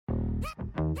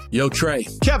Yo, Trey.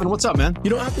 Kevin, what's up, man? You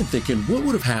know, I've been thinking, what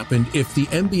would have happened if the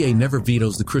NBA never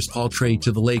vetoes the Chris Paul trade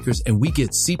to the Lakers and we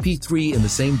get CP3 in the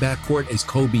same backcourt as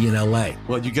Kobe in LA?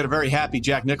 Well, you get a very happy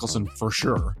Jack Nicholson for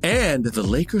sure. And the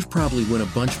Lakers probably win a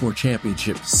bunch more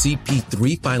championships.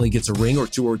 CP3 finally gets a ring or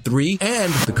two or three,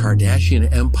 and the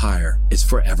Kardashian empire is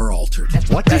forever altered.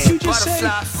 What did you just say?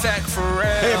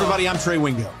 Hey, everybody, I'm Trey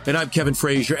Wingo. And I'm Kevin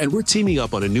Frazier, and we're teaming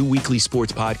up on a new weekly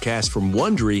sports podcast from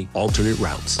Wondery, Alternate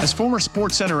Routes. As former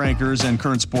Sports Center anchors and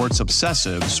current sports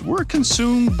obsessives, we're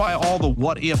consumed by all the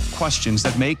what-if questions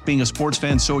that make being a sports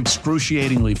fan so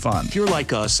excruciatingly fun. If you're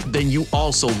like us, then you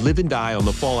also live and die on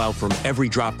the fallout from every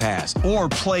drop pass. Or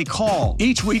play call.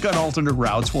 Each week on Alternate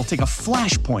Routes, we'll take a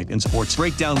flashpoint in sports,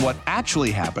 break down what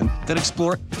actually happened, then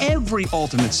explore every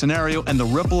alternate scenario and the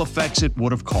ripple effects it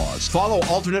would have caused. Follow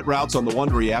Alternate Routes on the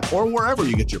Wondery app or wherever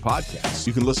you get your podcasts.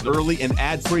 You can listen early and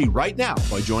ad-free right now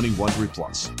by joining Wondery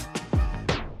Plus.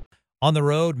 On the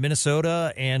road,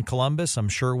 Minnesota and Columbus. I'm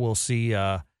sure we'll see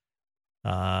a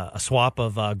swap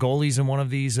of goalies in one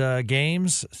of these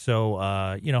games.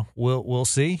 So, we'll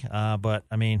see. But,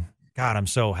 I mean, God, I'm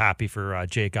so happy for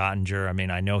Jake Ottinger. I mean,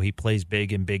 I know he plays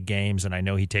big in big games, and I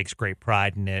know he takes great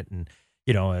pride in it. And,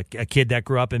 you know, a kid that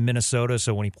grew up in Minnesota,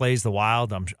 so when he plays the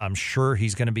Wild, I'm sure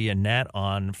he's going to be in net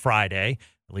on Friday.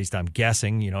 At least I'm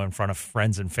guessing, in front of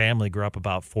friends and family, grew up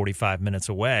about 45 minutes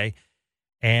away.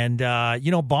 And,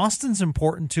 Boston's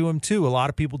important to him, too. A lot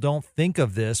of people don't think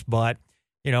of this, but,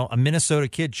 a Minnesota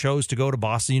kid chose to go to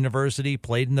Boston University,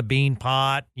 played in the Bean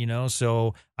Pot,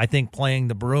 so I think playing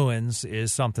the Bruins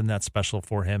is something that's special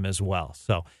for him as well.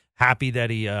 So happy that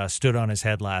he stood on his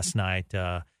head last night.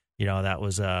 That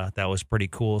was pretty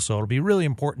cool. So it'll be really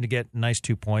important to get nice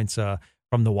 2 points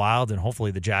from the Wild and hopefully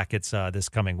the Jackets this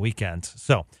coming weekend.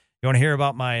 So you want to hear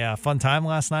about my fun time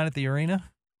last night at the arena?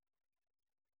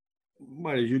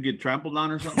 What, did you get trampled on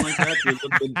or something like that?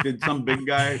 Did some big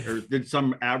guy or did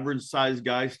some average sized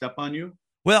guy step on you?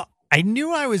 Well, I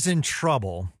knew I was in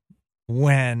trouble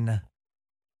when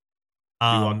you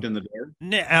walked in the door.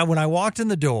 When I walked in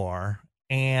the door,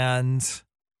 and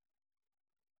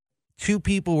two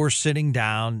people were sitting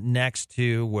down next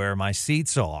to where my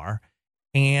seats are,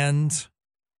 and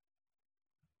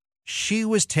she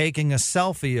was taking a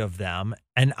selfie of them,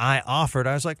 and I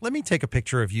was like, let me take a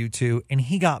picture of you two. And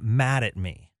he got mad at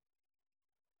me.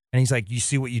 And he's like, you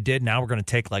see what you did? Now we're going to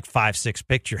take like 5-6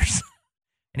 pictures.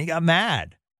 And he got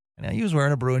mad. And he was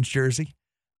wearing a Bruins jersey.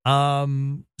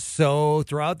 So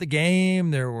throughout the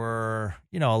game, there were,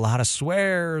 a lot of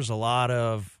swears, a lot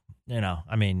of,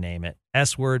 name it,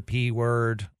 S word, P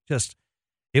word, just,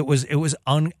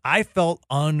 I felt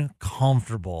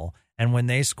uncomfortable. And when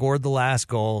they scored the last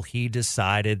goal, he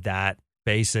decided that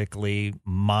basically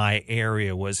my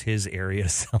area was his area to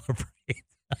celebrate.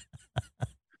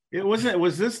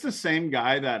 Was this the same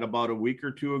guy that about a week or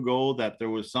two ago that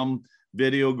there was some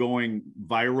video going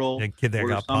viral? The kid that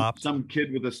got popped? Some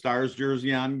kid with a Stars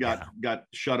jersey on got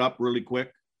shut up really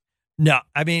quick? No,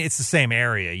 I mean, it's the same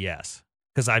area, yes.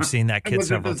 Because I've seen that kid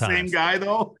several times. Was it the same guy,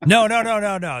 though? No.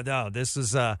 This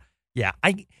is,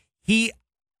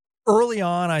 early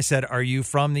on, I said, are you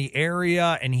from the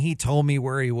area? And he told me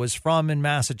where he was from in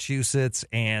Massachusetts.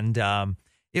 And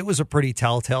it was a pretty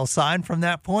telltale sign from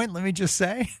that point, let me just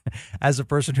say. As a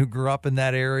person who grew up in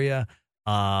that area,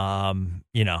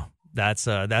 that's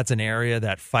an area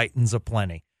that fightins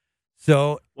aplenty.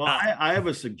 So, well, I have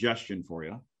a suggestion for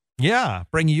you. Yeah,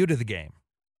 bring you to the game.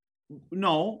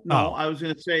 No. I was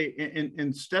going to say,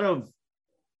 instead of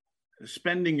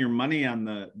spending your money on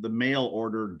the mail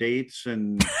order dates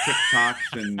and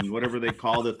TikToks and whatever they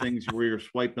call the things where you're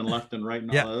swiping left and right and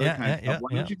all that kind of stuff.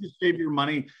 Why don't you just save your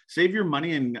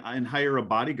money and hire a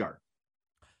bodyguard?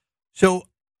 So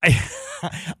I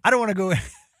don't want to go.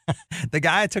 The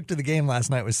guy I took to the game last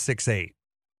night was 6'8".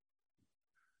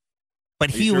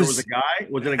 But he was a guy.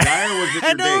 Was it a guy or was it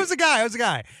your No, date? It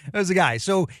was a guy.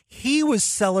 So he was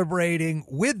celebrating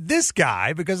with this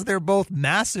guy because they're both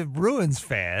massive Bruins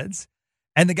fans.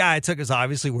 And the guy I took us,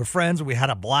 obviously, we're friends. We had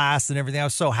a blast and everything. I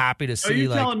was so happy to see. Are you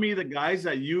telling me the guys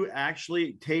that you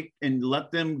actually take and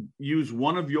let them use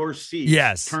one of your seats?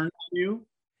 Yes. Turn on you?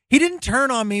 He didn't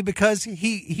turn on me because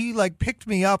he like picked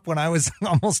me up when I was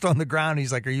almost on the ground.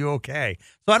 He's like, "Are you okay?"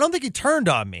 So I don't think he turned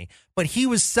on me, but he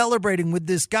was celebrating with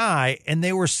this guy, and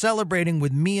they were celebrating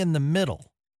with me in the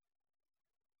middle.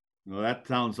 Well, that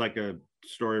sounds like a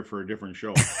story for a different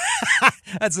show.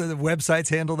 That's the websites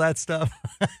handle that stuff.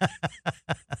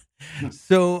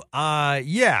 So,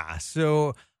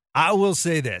 So I will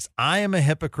say this. I am a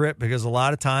hypocrite because a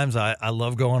lot of times I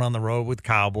love going on the road with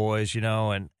Cowboys,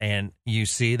 and you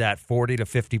see that 40 to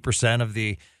 50% of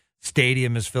the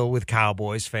stadium is filled with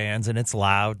Cowboys fans, and it's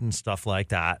loud and stuff like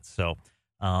that. So,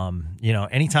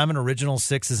 anytime an Original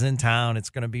Six is in town, it's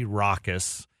going to be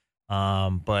raucous.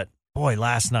 But, boy,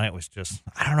 last night was just,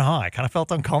 I don't know, I kind of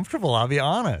felt uncomfortable, I'll be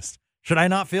honest. Should I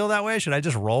not feel that way? Should I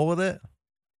just roll with it?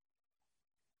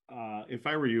 If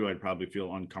I were you, I'd probably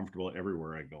feel uncomfortable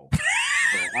everywhere I go.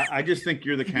 So I just think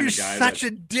you're the kind of guy. You're such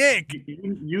a dick.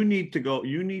 You need to go.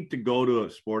 You need to go to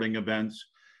sporting events.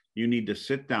 You need to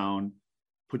sit down,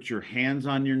 put your hands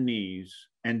on your knees,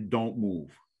 and don't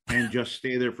move, and just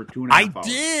stay there for 2.5 hours.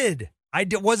 I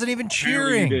did. Wasn't even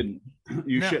cheering. You didn't.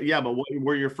 You should. Yeah, but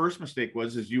where your first mistake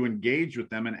was is you engaged with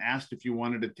them and asked if you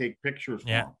wanted to take pictures.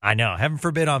 Yeah, I know. Heaven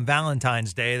forbid on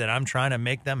Valentine's Day that I'm trying to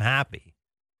make them happy.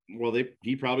 Well,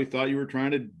 he probably thought you were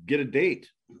trying to get a date.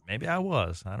 Maybe I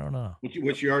was. I don't know.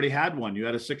 Which you already had one. You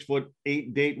had a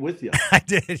 6'8" date with you. I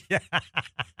did.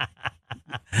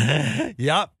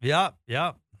 Yeah. Yep.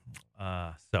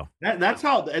 So that's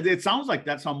how it sounds like.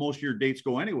 That's how most of your dates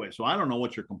go anyway. So I don't know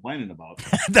what you're complaining about.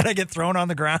 That I get thrown on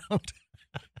the ground.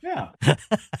 Yeah.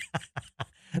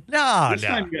 This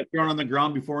time you got thrown on the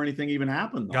ground before anything even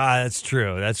happened, though. God, that's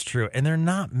true. And they're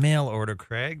not mail order,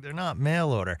 Craig. They're not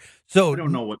mail order. So I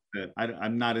don't know what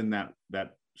I'm not in that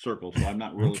circle, so I'm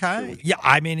not really okay. Yeah,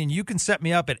 I mean, and you can set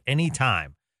me up at any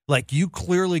time. Like, you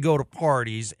clearly go to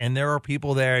parties and there are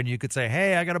people there and you could say,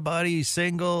 hey, I got a buddy,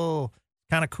 single,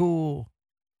 kind of cool.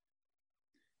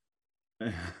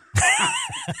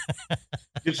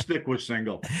 Just stick with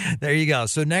single. There you go.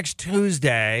 So next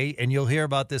Tuesday, and you'll hear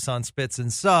about this on Spits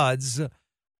and Suds,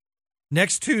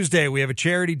 next Tuesday we have a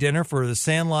charity dinner for the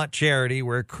Sandlot Charity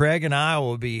where Craig and I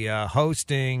will be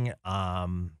hosting a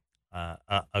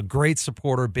great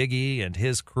supporter, Big E, and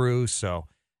his crew. So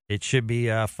it should be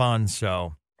fun.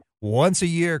 So once a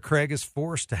year, Craig is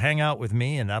forced to hang out with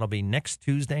me, and that'll be next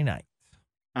Tuesday night.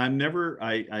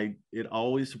 It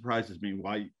always surprises me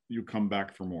why you come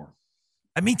back for more.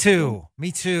 Me too.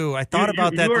 I thought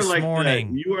about that this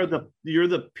morning. You're the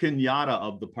piñata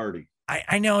of the party.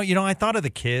 I know. I thought of the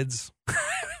kids. I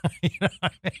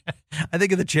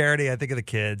think of the charity. I think of the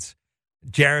kids.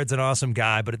 Jared's an awesome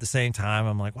guy, but at the same time,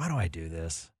 I'm like, why do I do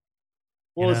this?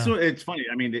 Well, it's funny.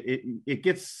 I mean,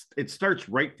 it starts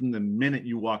right from the minute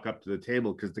you walk up to the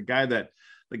table, because the guy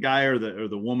or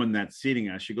the woman that's seating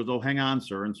us, she goes, "Oh, hang on,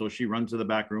 sir," and so she runs to the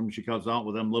back room. She comes out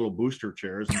with them little booster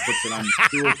chairs and puts it on the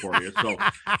stool for you. So,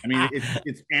 I mean,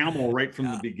 it's ammo right from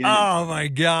the beginning. Oh my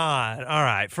God! All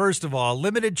right. First of all,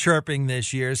 limited chirping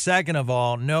this year. Second of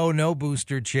all, no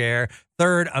booster chair.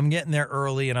 Third, I'm getting there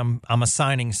early and I'm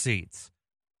assigning seats.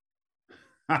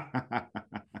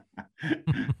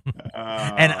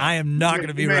 And I am not going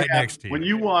to be right next to you. When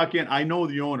you walk in, I know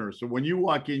the owner. So when you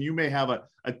walk in, you may have a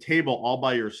table all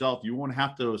by yourself. You won't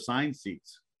have to assign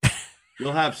seats.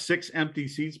 You'll have 6 empty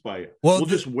seats by you. We'll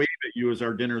just wave at you as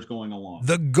our dinner's going along.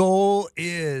 The goal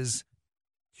is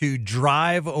to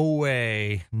drive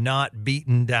away not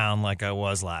beaten down like I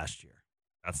was last year.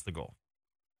 That's the goal.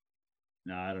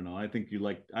 No, I don't know. I think you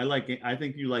like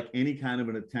any kind of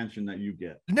an attention that you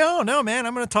get. No, man.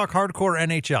 I'm going to talk hardcore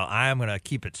NHL. I'm going to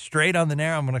keep it straight on the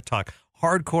narrow. I'm going to talk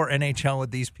hardcore NHL with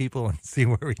these people and see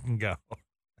where we can go.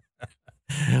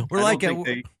 I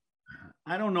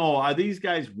don't know. Are these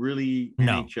guys really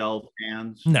NHL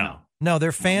fans? No,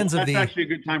 they're fans of the. That's actually a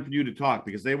good time for you to talk,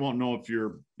 because they won't know if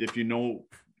you know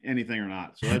anything or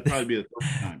not. So that'd probably be the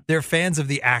first time. They're fans of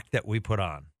the act that we put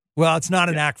on. Well, it's not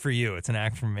an act for you. It's an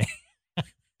act for me.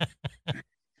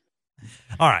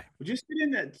 All right. Well, just get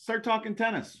in there. Start talking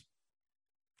tennis.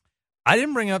 I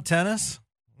didn't bring up tennis.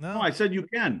 No, I said you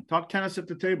can talk tennis at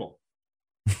the table.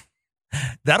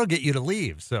 That'll get you to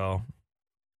leave. So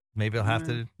maybe I'll have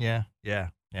to. Yeah.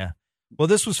 Well,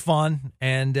 this was fun.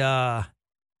 And, I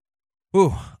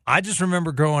just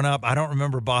remember growing up. I don't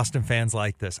remember Boston fans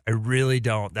like this. I really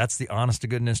don't. That's the honest to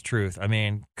goodness truth. I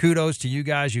mean, kudos to you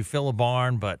guys. You fill a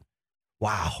barn, but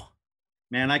wow.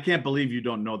 Man, I can't believe you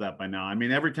don't know that by now. I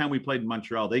mean, every time we played in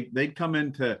Montreal, they'd come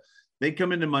into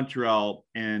Montreal,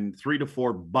 and 3 to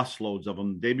 4 busloads of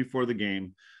them the day before the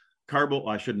game.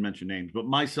 I shouldn't mention names, but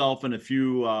myself and a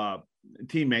few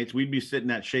teammates, we'd be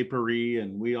sitting at Chez Paris,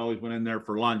 and we always went in there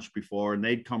for lunch before, and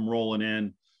they'd come rolling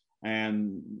in.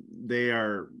 And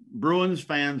Bruins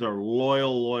fans are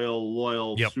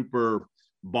loyal, yep. Super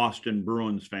Boston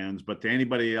Bruins fans. But to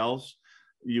anybody else,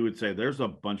 you would say there's a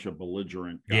bunch of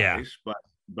belligerent guys, yeah.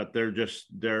 but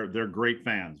they're great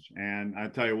fans. And I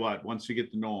tell you what, once you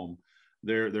get to know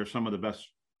them, they're some of the best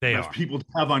people to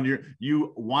have on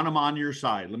you want them on your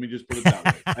side. Let me just put it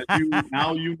that way.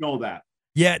 Now you know that.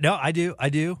 Yeah, no, I do.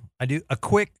 A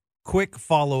quick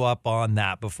follow up on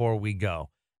that before we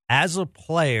go. As a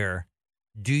player,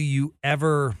 do you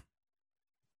ever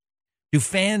Do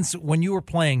fans, when you were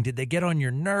playing, did they get on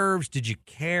your nerves? Did you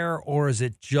care? Or is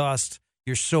it just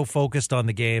you're so focused on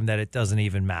the game that it doesn't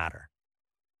even matter?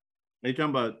 Are you talking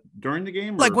about during the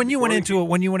game? Like when you went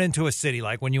into a city,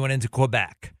 like when you went into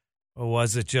Quebec, or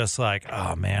was it just like,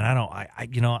 oh man,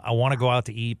 I want to go out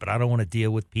to eat, but I don't want to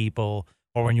deal with people?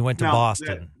 Or when you went to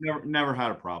Boston? Never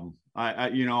had a problem.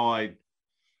 I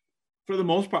for the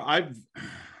most part,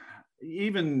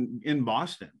 even in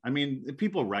Boston, I mean,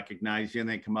 people recognize you and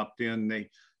they come up to you and they,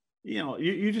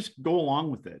 you just go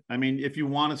along with it. I mean, if you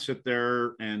want to sit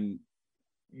there and,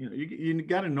 you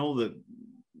got to know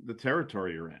the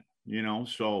territory you're in,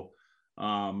 so,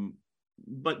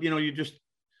 but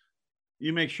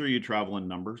you make sure you travel in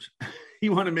numbers.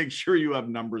 You want to make sure you have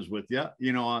numbers with you,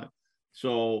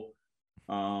 so,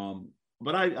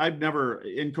 but I've never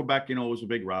in Quebec, it was a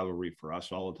big rivalry for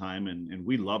us all the time. And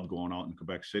we loved going out in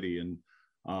Quebec City. And,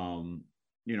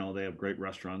 they have great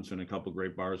restaurants and a couple of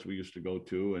great bars we used to go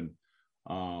to.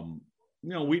 And,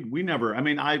 we never,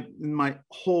 in my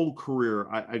whole career,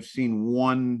 I've seen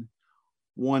one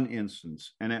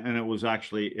instance and it was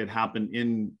actually, it happened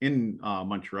in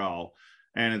Montreal.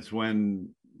 And it's when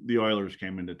the Oilers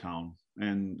came into town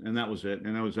and that was it.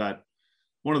 And it was at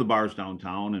one of the bars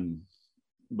downtown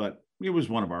but it was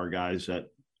one of our guys that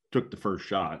took the first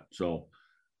shot. So,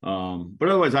 but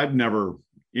otherwise I've never,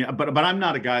 but I'm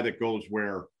not a guy that goes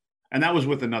where, and that was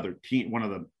with another team, one of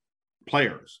the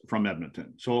players from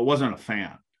Edmonton. So it wasn't a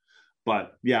fan,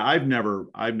 but yeah, I've never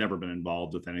been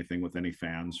involved with anything with any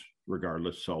fans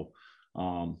regardless. So,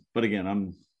 but again,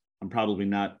 I'm probably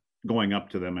not going up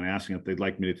to them and asking if they'd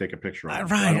like me to take a picture. All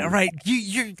right.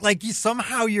 You're like,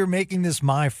 somehow you're making this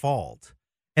my fault.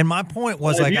 And my point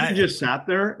was, if you'd just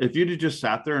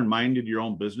sat there and minded your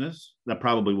own business, that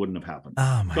probably wouldn't have happened.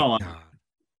 Oh my God. All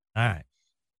right.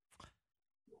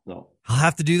 So I'll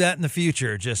have to do that in the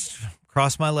future. Just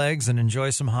cross my legs and enjoy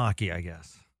some hockey, I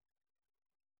guess.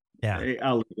 Yeah. Hey,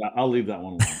 I'll leave that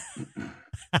one alone.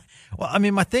 Well,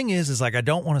 my thing is like, I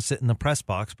don't want to sit in the press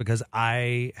box because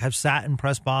I have sat in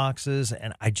press boxes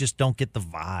and I just don't get the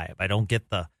vibe.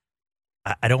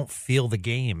 I don't feel the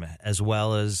game as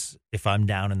well as if I'm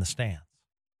down in the stands.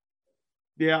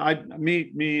 Yeah, I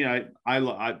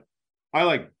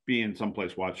like being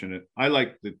someplace watching it. I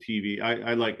like the TV.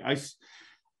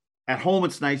 At home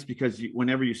it's nice because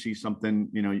whenever you see something,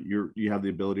 you have the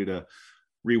ability to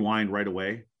rewind right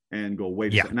away and go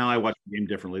wait. Yeah. Now I watch the game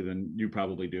differently than you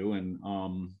probably do, and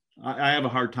I have a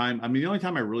hard time. The only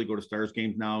time I really go to Stars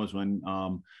games now is when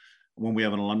we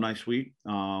have an alumni suite,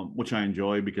 which I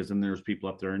enjoy because then there's people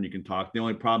up there and you can talk. The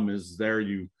only problem is there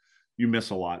you miss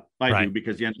a lot. I do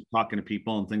because you end up talking to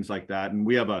people and things like that. And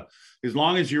we have as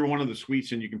long as you're one of the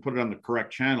suites and you can put it on the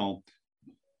correct channel,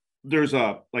 there's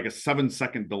a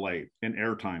 7-second delay in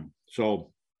airtime.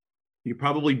 So you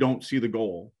probably don't see the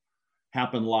goal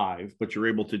happen live, but you're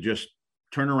able to just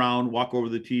turn around, walk over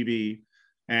the TV,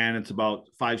 and it's about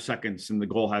 5 seconds and the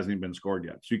goal hasn't even been scored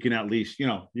yet. So you can at least,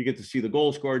 you get to see the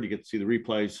goal scored, you get to see the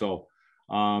replay. So,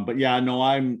 but yeah, no,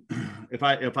 if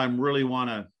I'm really want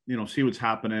to, see what's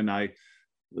happening,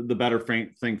 the better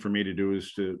thing for me to do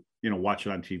is to, watch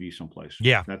it on TV someplace.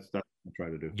 Yeah. That's what I try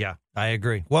to do. Yeah, I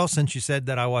agree. Well, since you said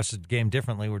that I watched the game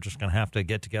differently, we're just going to have to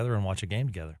get together and watch a game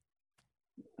together.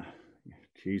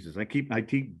 Jesus. I keep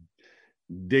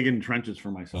digging trenches for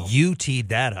myself. You teed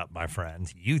that up, my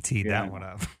friend. You teed that one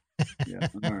up. Yeah.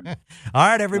 All right. All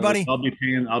right, everybody. I'll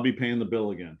be paying the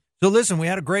bill again. So listen, we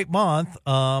had a great month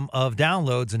of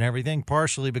downloads and everything,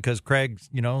 partially because Craig's,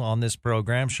 on this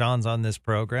program, Sean's on this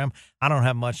program. I don't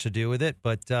have much to do with it,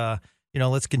 but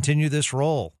let's continue this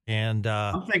roll. And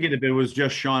I'm thinking if it was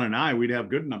just Sean and I, we'd have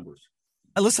good numbers.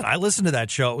 I listened to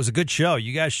that show. It was a good show.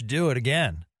 You guys should do it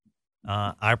again.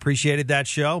 I appreciated that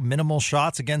show. Minimal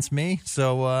shots against me.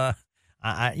 So,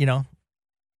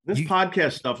 this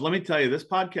podcast stuff, let me tell you, this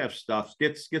podcast stuff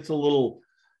gets a little,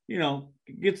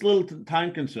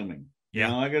 time consuming.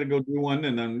 Yeah. I got to go do one.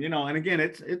 And then, and again,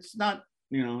 it's not,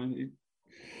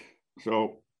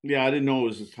 so yeah, I didn't know it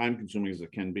was as time consuming as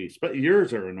it can be. But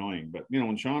yours are annoying. But,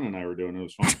 when Sean and I were doing it,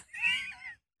 was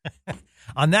fun.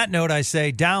 On that note, I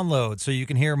say download so you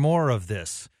can hear more of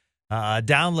this.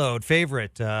 Download,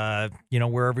 favorite,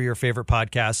 wherever your favorite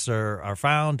podcasts are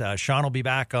found. Sean will be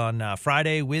back on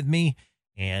Friday with me,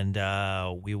 and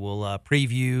we will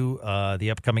preview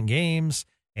the upcoming games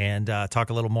and talk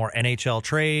a little more NHL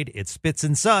trade. It's Spits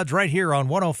and Suds right here on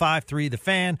 105.3 The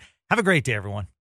Fan. Have a great day, everyone.